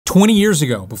20 years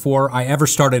ago, before I ever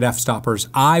started F-Stoppers,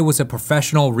 I was a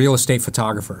professional real estate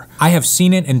photographer. I have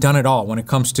seen it and done it all when it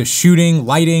comes to shooting,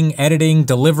 lighting, editing,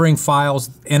 delivering files,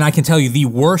 and I can tell you the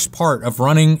worst part of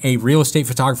running a real estate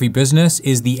photography business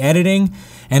is the editing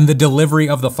and the delivery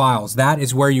of the files. That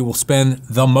is where you will spend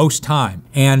the most time.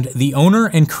 And the owner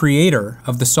and creator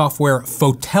of the software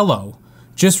Fotello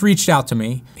just reached out to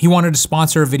me. He wanted to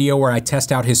sponsor a video where I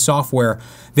test out his software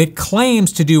that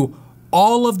claims to do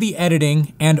all of the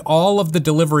editing and all of the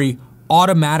delivery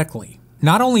automatically.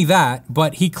 Not only that,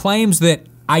 but he claims that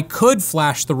I could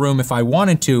flash the room if I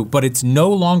wanted to, but it's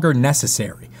no longer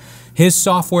necessary. His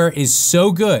software is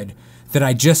so good that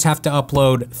I just have to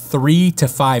upload 3 to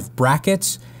 5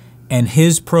 brackets and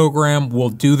his program will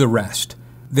do the rest.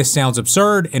 This sounds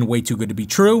absurd and way too good to be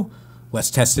true.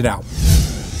 Let's test it out.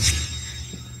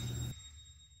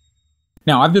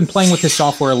 Now, I've been playing with this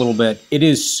software a little bit. It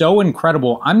is so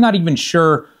incredible. I'm not even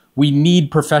sure we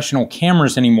need professional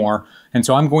cameras anymore. And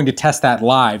so I'm going to test that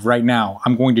live right now.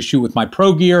 I'm going to shoot with my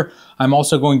pro gear. I'm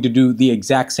also going to do the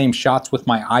exact same shots with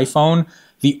my iPhone.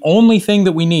 The only thing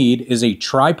that we need is a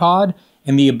tripod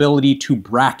and the ability to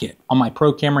bracket. On my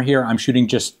pro camera here, I'm shooting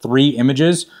just 3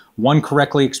 images, 1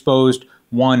 correctly exposed,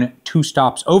 1 2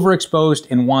 stops overexposed,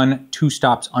 and 1 2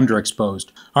 stops underexposed.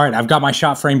 All right, I've got my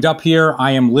shot framed up here.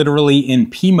 I am literally in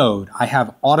P mode. I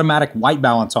have automatic white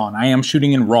balance on. I am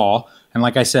shooting in RAW. And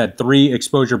like I said, 3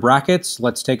 exposure brackets.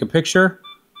 Let's take a picture.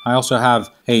 I also have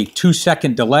a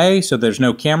 2-second delay, so there's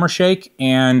no camera shake,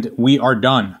 and we are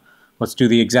done. Let's do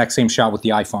the exact same shot with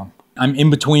the iPhone. I'm in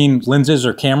between lenses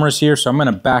or cameras here, so I'm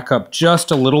gonna back up just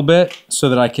a little bit so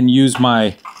that I can use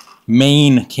my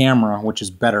main camera, which is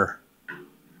better.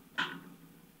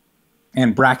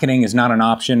 And bracketing is not an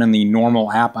option in the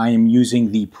normal app. I am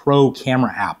using the Pro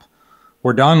Camera app.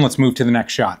 We're done, let's move to the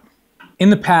next shot. In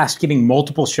the past, getting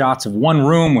multiple shots of one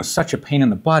room was such a pain in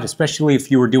the butt, especially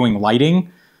if you were doing lighting.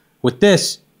 With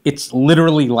this, it's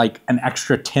literally like an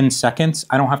extra 10 seconds.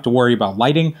 I don't have to worry about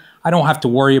lighting. I don't have to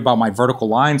worry about my vertical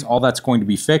lines. All that's going to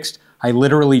be fixed. I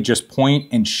literally just point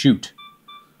and shoot.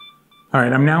 All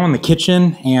right, I'm now in the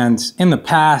kitchen, and in the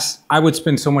past, I would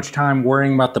spend so much time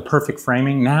worrying about the perfect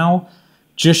framing. Now,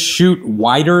 just shoot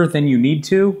wider than you need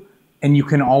to, and you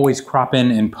can always crop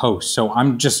in post. So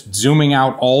I'm just zooming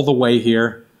out all the way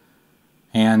here,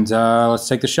 and let's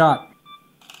take the shot.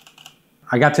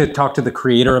 I got to talk to the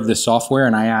creator of this software,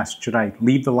 and I asked, should I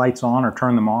leave the lights on or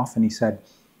turn them off? And he said,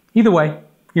 either way,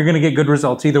 you're gonna get good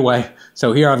results either way.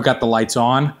 So here I've got the lights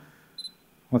on.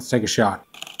 Let's take a shot.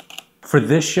 For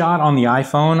this shot on the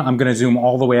iPhone, I'm gonna zoom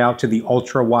all the way out to the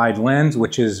ultra wide lens,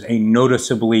 which is a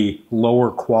noticeably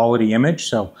lower quality image.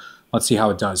 So let's see how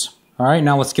it does. All right,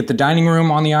 now let's get the dining room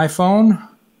on the iPhone.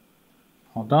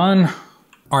 All done.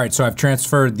 All right, so I've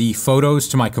transferred the photos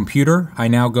to my computer. I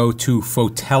now go to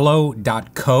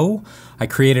fotello.co. I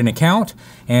create an account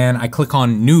and I click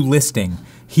on new listing.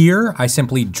 Here, I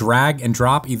simply drag and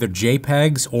drop either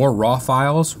JPEGs or RAW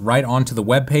files right onto the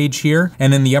web page here.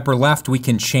 And in the upper left, we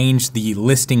can change the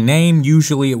listing name.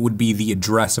 Usually it would be the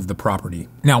address of the property.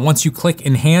 Now, once you click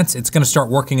enhance, it's gonna start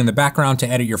working in the background to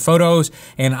edit your photos.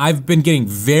 And I've been getting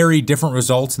very different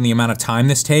results in the amount of time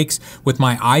this takes. With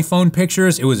my iPhone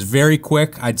pictures, it was very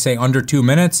quick. I'd say under 2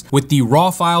 minutes. With the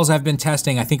RAW files I've been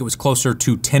testing, I think it was closer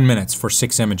to 10 minutes for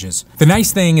 6 images. The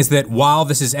nice thing is that while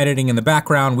this is editing in the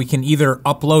background, we can either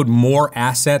upload more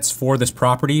assets for this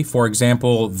property, for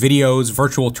example, videos,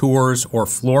 virtual tours, or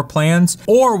floor plans,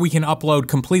 or we can upload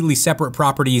completely separate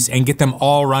properties and get them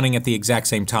all running at the exact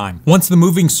same time. Once the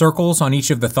moving circles on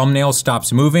each of the thumbnails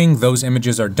stops moving, those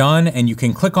images are done, and you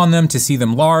can click on them to see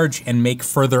them large and make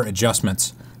further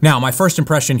adjustments. Now, my first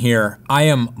impression here, I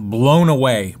am blown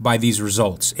away by these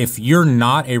results. If you're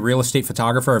not a real estate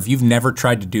photographer, if you've never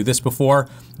tried to do this before,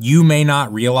 you may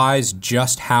not realize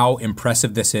just how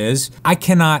impressive this is. I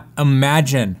cannot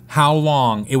imagine how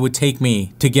long it would take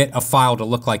me to get a file to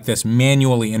look like this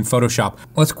manually in Photoshop.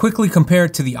 Let's quickly compare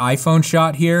it to the iPhone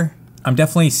shot here. I'm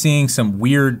definitely seeing some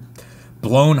weird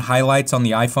blown highlights on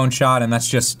the iPhone shot, and that's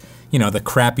just, you know, the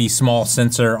crappy small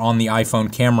sensor on the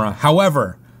iPhone camera.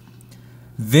 However,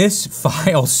 this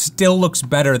file still looks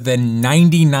better than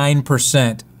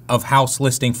 99% of house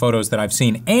listing photos that I've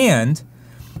seen. And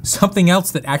something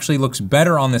else that actually looks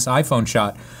better on this iPhone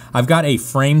shot, I've got a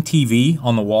frame TV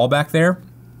on the wall back there.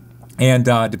 And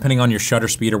depending on your shutter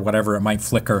speed or whatever, it might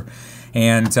flicker.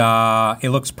 And it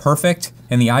looks perfect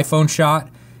in the iPhone shot.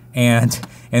 And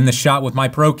in the shot with my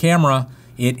Pro camera,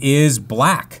 it is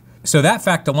black. So that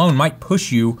fact alone might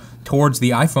push you towards the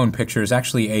iPhone picture is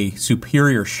actually a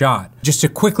superior shot. Just to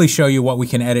quickly show you what we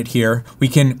can edit here, we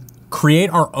can create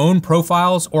our own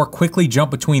profiles or quickly jump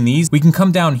between these. We can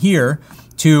come down here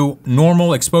to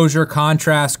normal exposure,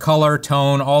 contrast, color,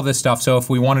 tone, all this stuff. So if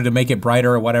we wanted to make it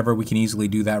brighter or whatever, we can easily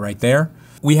do that right there.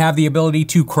 We have the ability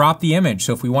to crop the image.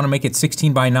 So if we want to make it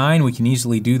 16:9, we can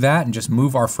easily do that and just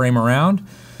move our frame around.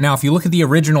 Now, if you look at the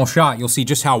original shot, you'll see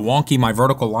just how wonky my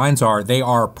vertical lines are. They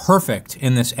are perfect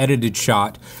in this edited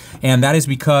shot. And that is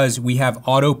because we have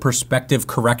auto perspective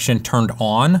correction turned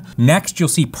on. Next, you'll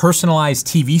see personalized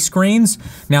TV screens.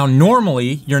 Now,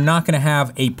 normally, you're not gonna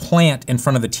have a plant in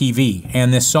front of the TV.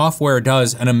 And this software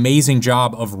does an amazing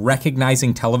job of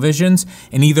recognizing televisions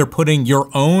and either putting your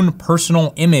own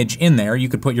personal image in there. You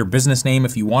could put your business name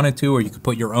if you wanted to, or you could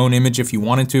put your own image if you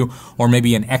wanted to, or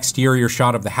maybe an exterior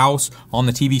shot of the house on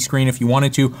the TV screen if you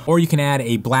wanted to, or you can add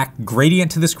a black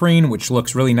gradient to the screen, which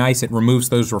looks really nice. It removes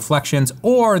those reflections,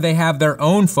 or they have their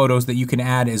own photos that you can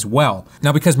add as well.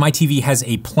 Now, because my TV has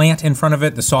a plant in front of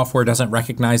it, the software doesn't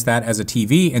recognize that as a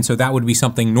TV, and so that would be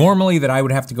something normally that I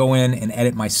would have to go in and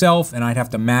edit myself, and I'd have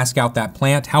to mask out that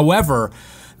plant. However,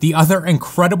 the other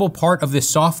incredible part of this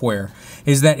software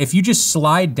is that if you just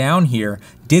slide down here,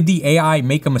 did the AI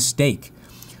make a mistake?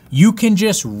 You can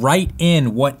just write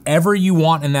in whatever you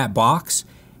want in that box,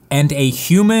 and a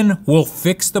human will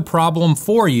fix the problem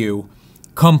for you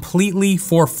completely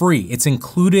for free. It's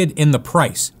included in the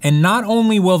price. And not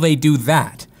only will they do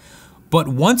that, but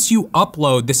once you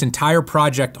upload this entire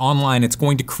project online, it's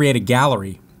going to create a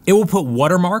gallery. It will put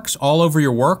watermarks all over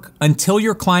your work until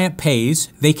your client pays.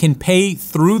 They can pay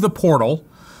through the portal.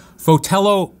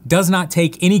 Fotello does not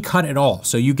take any cut at all.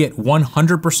 So you get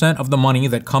 100% of the money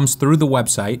that comes through the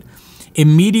website.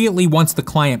 Immediately once the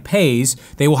client pays,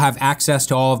 they will have access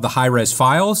to all of the high-res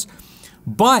files.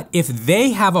 But if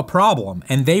they have a problem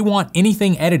and they want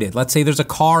anything edited, let's say there's a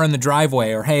car in the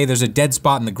driveway, or hey, there's a dead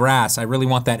spot in the grass, I really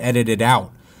want that edited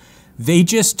out. They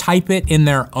just type it in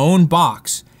their own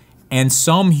box and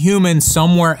some human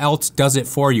somewhere else does it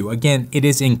for you. Again, it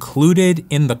is included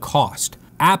in the cost.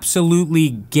 Absolutely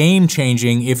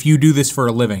game-changing if you do this for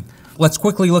a living. Let's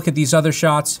quickly look at these other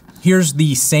shots. Here's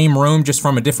the same room just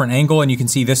from a different angle, and you can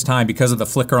see this time because of the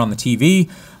flicker on the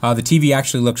TV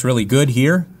actually looks really good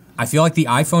here. I feel like the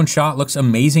iPhone shot looks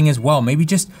amazing as well. Maybe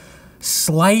just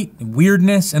slight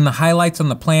weirdness in the highlights on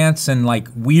the plants and like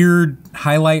weird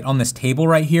highlight on this table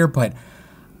right here, but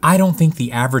I don't think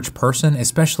the average person,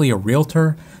 especially a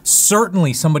realtor,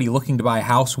 certainly somebody looking to buy a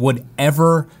house, would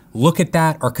ever look at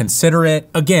that or consider it.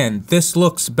 Again, this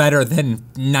looks better than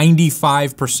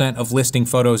 95% of listing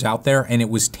photos out there, and it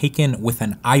was taken with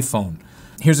an iPhone.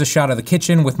 Here's a shot of the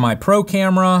kitchen with my pro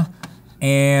camera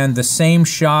and the same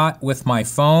shot with my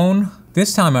phone.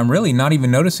 This time I'm really not even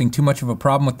noticing too much of a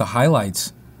problem with the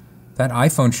highlights. That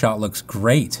iPhone shot looks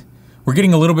great. We're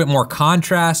getting a little bit more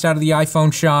contrast out of the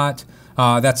iPhone shot.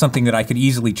 That's something that I could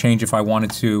easily change if I wanted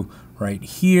to. Right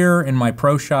here in my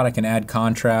pro shot, I can add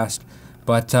contrast.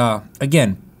 But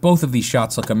again, both of these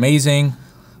shots look amazing.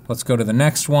 Let's go to the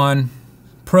next one.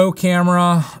 Pro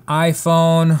camera,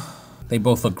 iPhone, they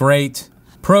both look great.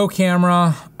 Pro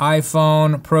camera,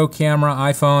 iPhone, pro camera,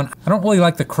 iPhone. I don't really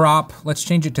like the crop. Let's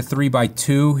change it to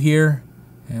 3:2 here.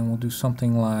 And we'll do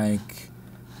something like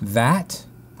that.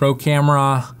 Pro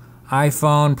camera,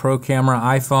 iPhone, pro camera,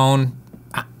 iPhone.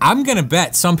 I'm gonna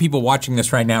bet some people watching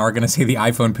this right now are gonna say the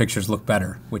iPhone pictures look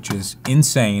better, which is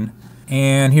insane.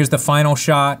 And here's the final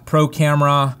shot, pro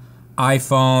camera,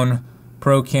 iPhone,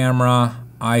 pro camera,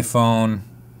 iPhone.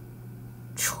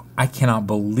 I cannot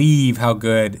believe how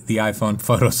good the iPhone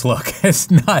photos look.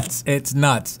 It's nuts, it's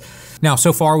nuts. Now,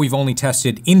 so far we've only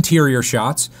tested interior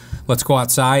shots. Let's go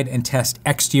outside and test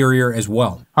exterior as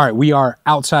well. All right, we are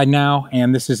outside now,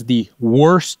 and this is the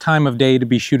worst time of day to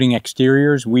be shooting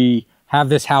exteriors. We have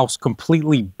this house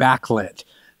completely backlit.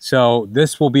 So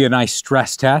this will be a nice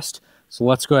stress test. So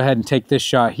let's go ahead and take this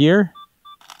shot here.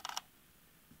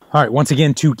 All right, once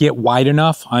again, to get wide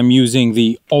enough, I'm using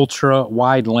the ultra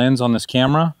wide lens on this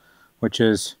camera, which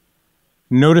is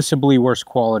noticeably worse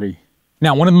quality.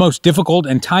 Now, one of the most difficult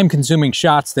and time-consuming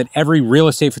shots that every real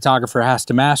estate photographer has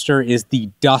to master is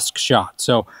the dusk shot.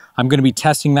 So I'm gonna be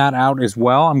testing that out as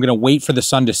well. I'm gonna wait for the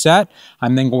sun to set.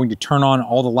 I'm then going to turn on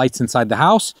all the lights inside the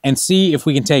house and see if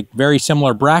we can take very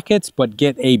similar brackets, but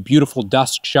get a beautiful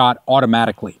dusk shot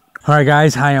automatically. All right,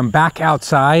 guys, I am back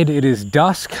outside. It is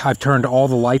dusk. I've turned all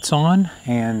the lights on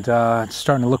and it's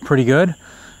starting to look pretty good.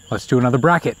 Let's do another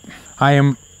bracket. I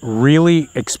am really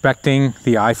expecting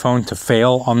the iPhone to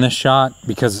fail on this shot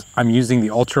because I'm using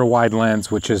the ultra wide lens,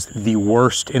 which is the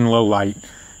worst in low light.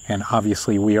 And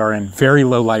obviously we are in very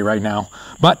low light right now,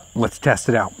 but let's test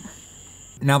it out.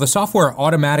 Now the software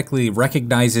automatically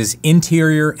recognizes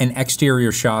interior and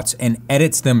exterior shots and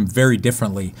edits them very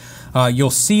differently. You'll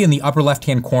see in the upper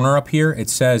left-hand corner up here, it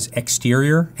says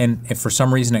exterior, and if for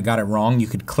some reason it got it wrong, you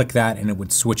could click that and it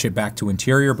would switch it back to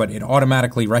interior, but it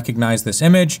automatically recognized this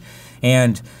image,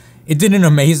 and it did an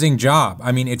amazing job.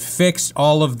 I mean, it fixed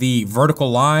all of the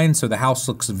vertical lines so the house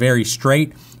looks very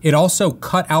straight. It also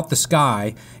cut out the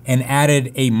sky and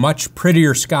added a much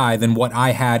prettier sky than what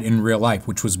I had in real life,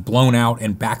 which was blown out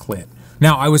and backlit.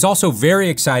 Now, I was also very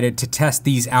excited to test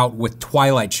these out with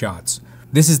twilight shots.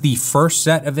 This is the first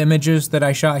set of images that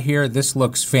I shot here. This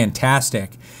looks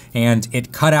fantastic. And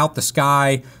it cut out the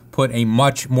sky, put a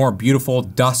much more beautiful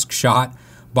dusk shot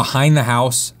behind the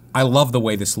house. I love the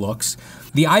way this looks.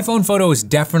 The iPhone photo is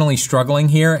definitely struggling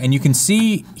here, and you can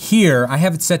see here, I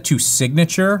have it set to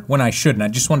signature when I shouldn't. I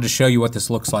just wanted to show you what this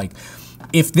looks like.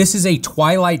 If this is a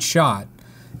twilight shot,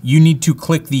 you need to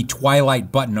click the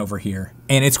twilight button over here,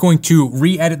 and it's going to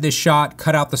re-edit this shot,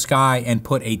 cut out the sky, and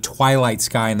put a twilight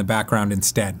sky in the background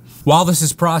instead. While this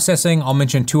is processing, I'll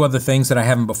mention two other things that I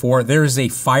haven't before. There is a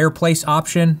fireplace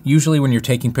option. Usually when you're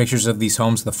taking pictures of these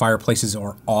homes, the fireplaces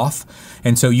are off,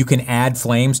 and so you can add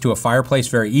flames to a fireplace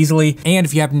very easily. And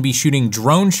if you happen to be shooting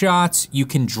drone shots, you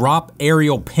can drop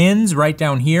aerial pins right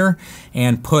down here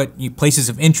and put places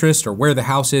of interest or where the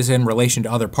house is in relation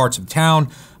to other parts of town.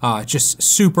 Just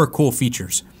super cool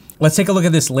features. Let's take a look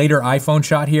at this later iPhone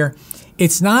shot here.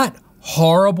 It's not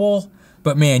horrible,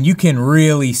 but man, you can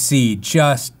really see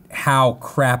just how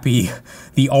crappy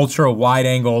the ultra wide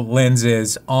angle lens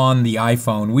is on the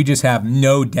iPhone. We just have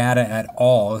no data at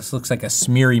all. This looks like a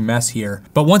smeary mess here.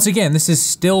 But once again, this is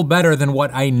still better than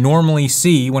what I normally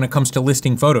see when it comes to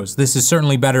listing photos. This is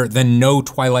certainly better than no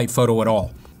twilight photo at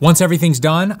all. Once everything's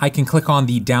done, I can click on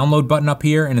the download button up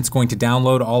here and it's going to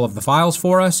download all of the files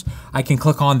for us. I can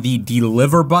click on the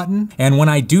deliver button, and when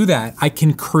I do that, I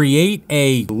can create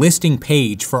a listing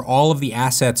page for all of the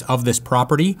assets of this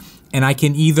property, and I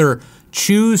can either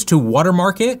choose to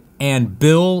watermark it and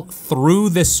bill through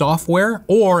this software,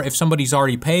 or if somebody's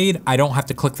already paid, I don't have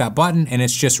to click that button and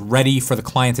it's just ready for the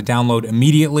client to download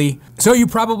immediately. So you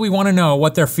probably want to know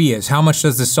what their fee is. How much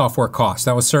does this software cost?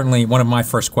 That was certainly one of my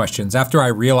first questions. After I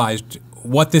realized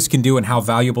what this can do and how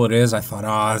valuable it is, I thought,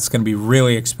 oh, it's going to be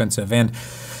really expensive. And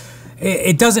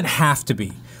it doesn't have to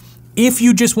be. If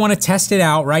you just want to test it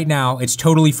out right now, it's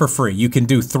totally for free. You can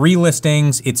do 3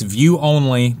 listings, it's view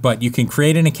only, but you can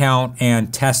create an account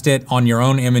and test it on your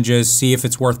own images, see if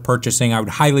it's worth purchasing. I would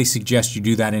highly suggest you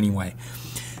do that anyway.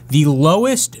 The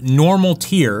lowest normal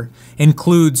tier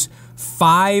includes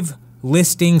 5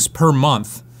 listings per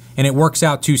month, and it works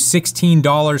out to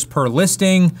 $16 per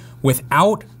listing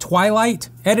without twilight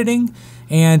editing.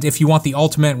 And if you want the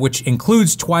ultimate, which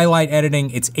includes twilight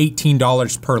editing, it's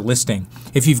 $18 per listing.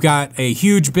 If you've got a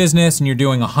huge business and you're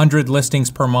doing 100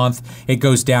 listings per month, it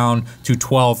goes down to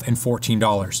 $12 and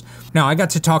 $14. Now, I got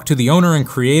to talk to the owner and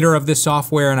creator of this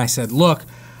software, and I said, look,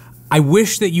 I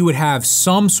wish that you would have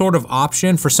some sort of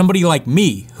option for somebody like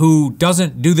me who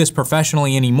doesn't do this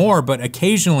professionally anymore, but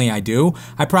occasionally I do.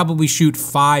 I probably shoot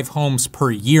 5 homes per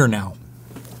year now.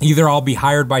 Either I'll be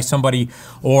hired by somebody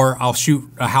or I'll shoot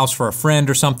a house for a friend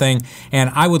or something,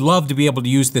 and I would love to be able to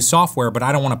use this software, but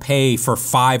I don't want to pay for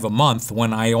 5 a month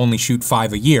when I only shoot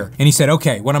 5 a year. And he said,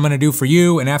 okay, what I'm going to do for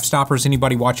you and F-Stoppers,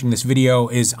 anybody watching this video,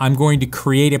 is I'm going to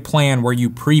create a plan where you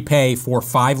prepay for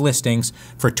 5 listings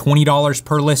for $20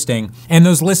 per listing, and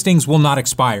those listings will not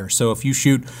expire. So if you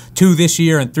shoot 2 this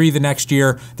year and 3 the next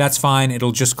year, that's fine.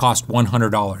 It'll just cost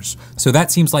 $100. So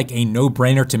that seems like a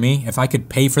no-brainer to me. If I could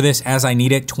pay for this as I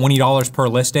need it, $20 per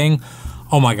listing,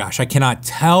 oh my gosh, I cannot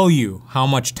tell you how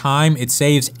much time it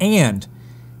saves. And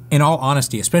in all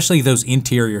honesty, especially those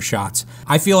interior shots,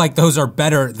 I feel like those are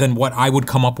better than what I would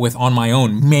come up with on my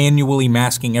own, manually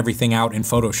masking everything out in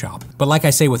Photoshop. But like I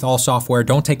say with all software,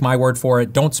 don't take my word for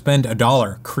it. Don't spend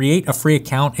 $1. Create a free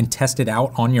account and test it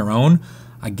out on your own.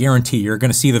 I guarantee you're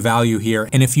gonna see the value here.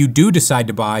 And if you do decide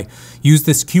to buy, use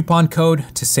this coupon code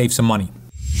to save some money.